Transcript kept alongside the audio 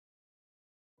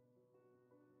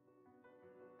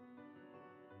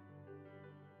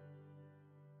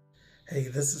Hey,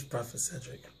 this is Prophet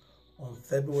Cedric. On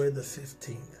February the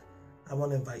 15th, I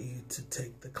want to invite you to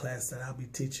take the class that I'll be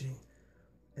teaching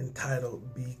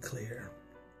entitled Be Clear.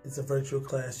 It's a virtual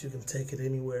class. You can take it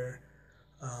anywhere,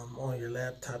 on your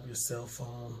laptop, your cell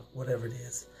phone, whatever it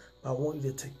is. But I want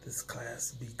you to take this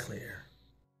class, Be Clear.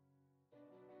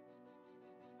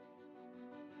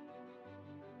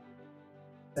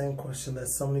 Same question that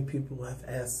so many people have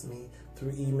asked me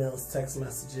through emails, text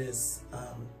messages,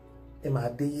 in my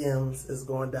DMs, is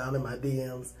going down in my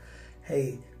DMs.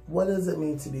 Hey, what does it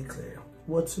mean to be clear?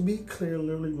 Well, to be clear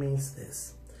literally means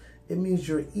this. It means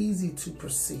you're easy to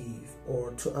perceive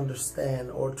or to understand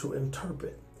or to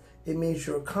interpret. It means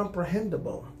you're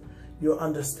comprehensible, you're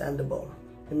understandable.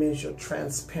 It means you're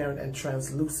transparent and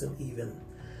translucent even.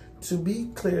 To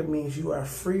be clear means you are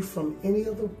free from any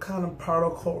other kind of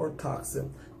particle or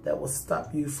toxin that will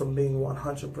stop you from being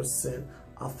 100%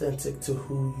 authentic to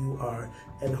who you are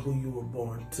and who you were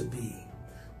born to be.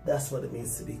 That's what it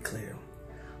means to be clear.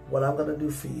 What I'm going to do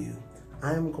for you,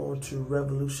 I am going to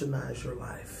revolutionize your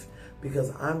life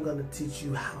because I'm going to teach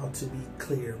you how to be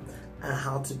clear and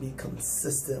how to be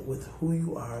consistent with who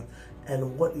you are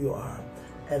and what you are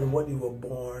and what you were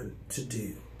born to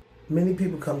do. Many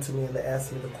people come to me and they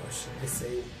ask me the question. They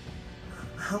say,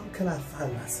 how can I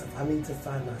find myself? I need to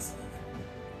find myself.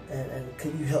 And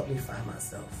can you help me find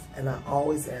myself? And I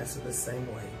always answer the same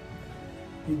way.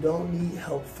 You don't need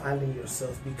help finding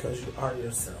yourself because you are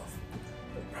yourself.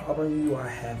 The problem you are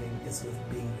having is with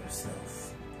being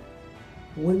yourself.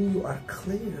 When you are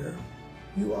clear,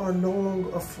 you are no longer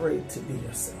afraid to be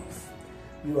yourself.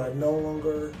 You are no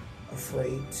longer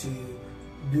afraid to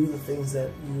do the things that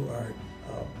you are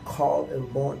called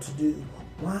and born to do.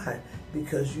 Why?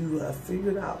 Because you have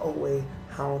figured out a way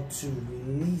how to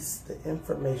release the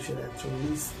information and to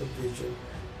release the vision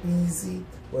easy,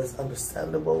 where it's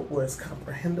understandable, where it's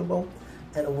comprehensible,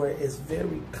 and where it's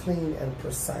very clean and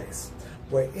precise,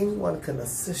 where anyone can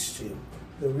assist you.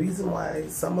 The reason why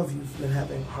some of you have been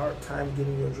having a hard time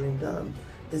getting your dream done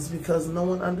is because no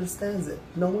one understands it.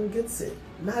 No one gets it.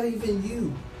 Not even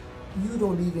you. You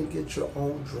don't even get your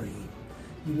own dream.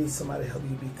 You need somebody to help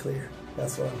you be clear.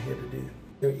 That's what I'm here to do.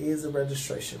 There is a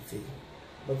registration fee,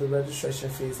 but the registration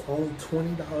fee is only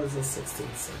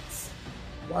 $20.16.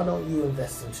 Why don't you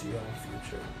invest into your own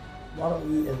future? Why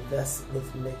don't you invest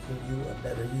with making you a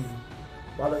better you?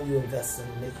 Why don't you invest in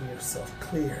making yourself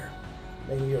clear,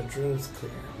 making your dreams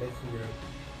clear, making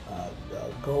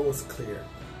your goals clear,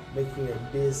 making your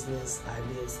business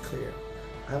ideas clear?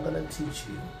 I'm going to teach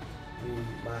you through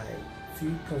my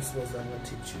few principles that I'm going to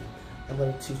teach you. I'm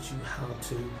going to teach you how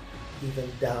to even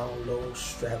download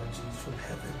strategies from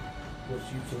heaven, which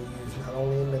you can use not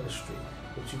only in ministry,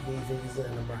 but you can even use it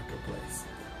in the marketplace.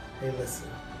 Hey, listen,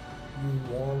 you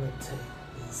want to take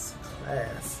this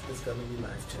class. It's going to be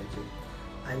life-changing.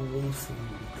 I need for you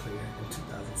to be clear in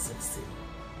 2016.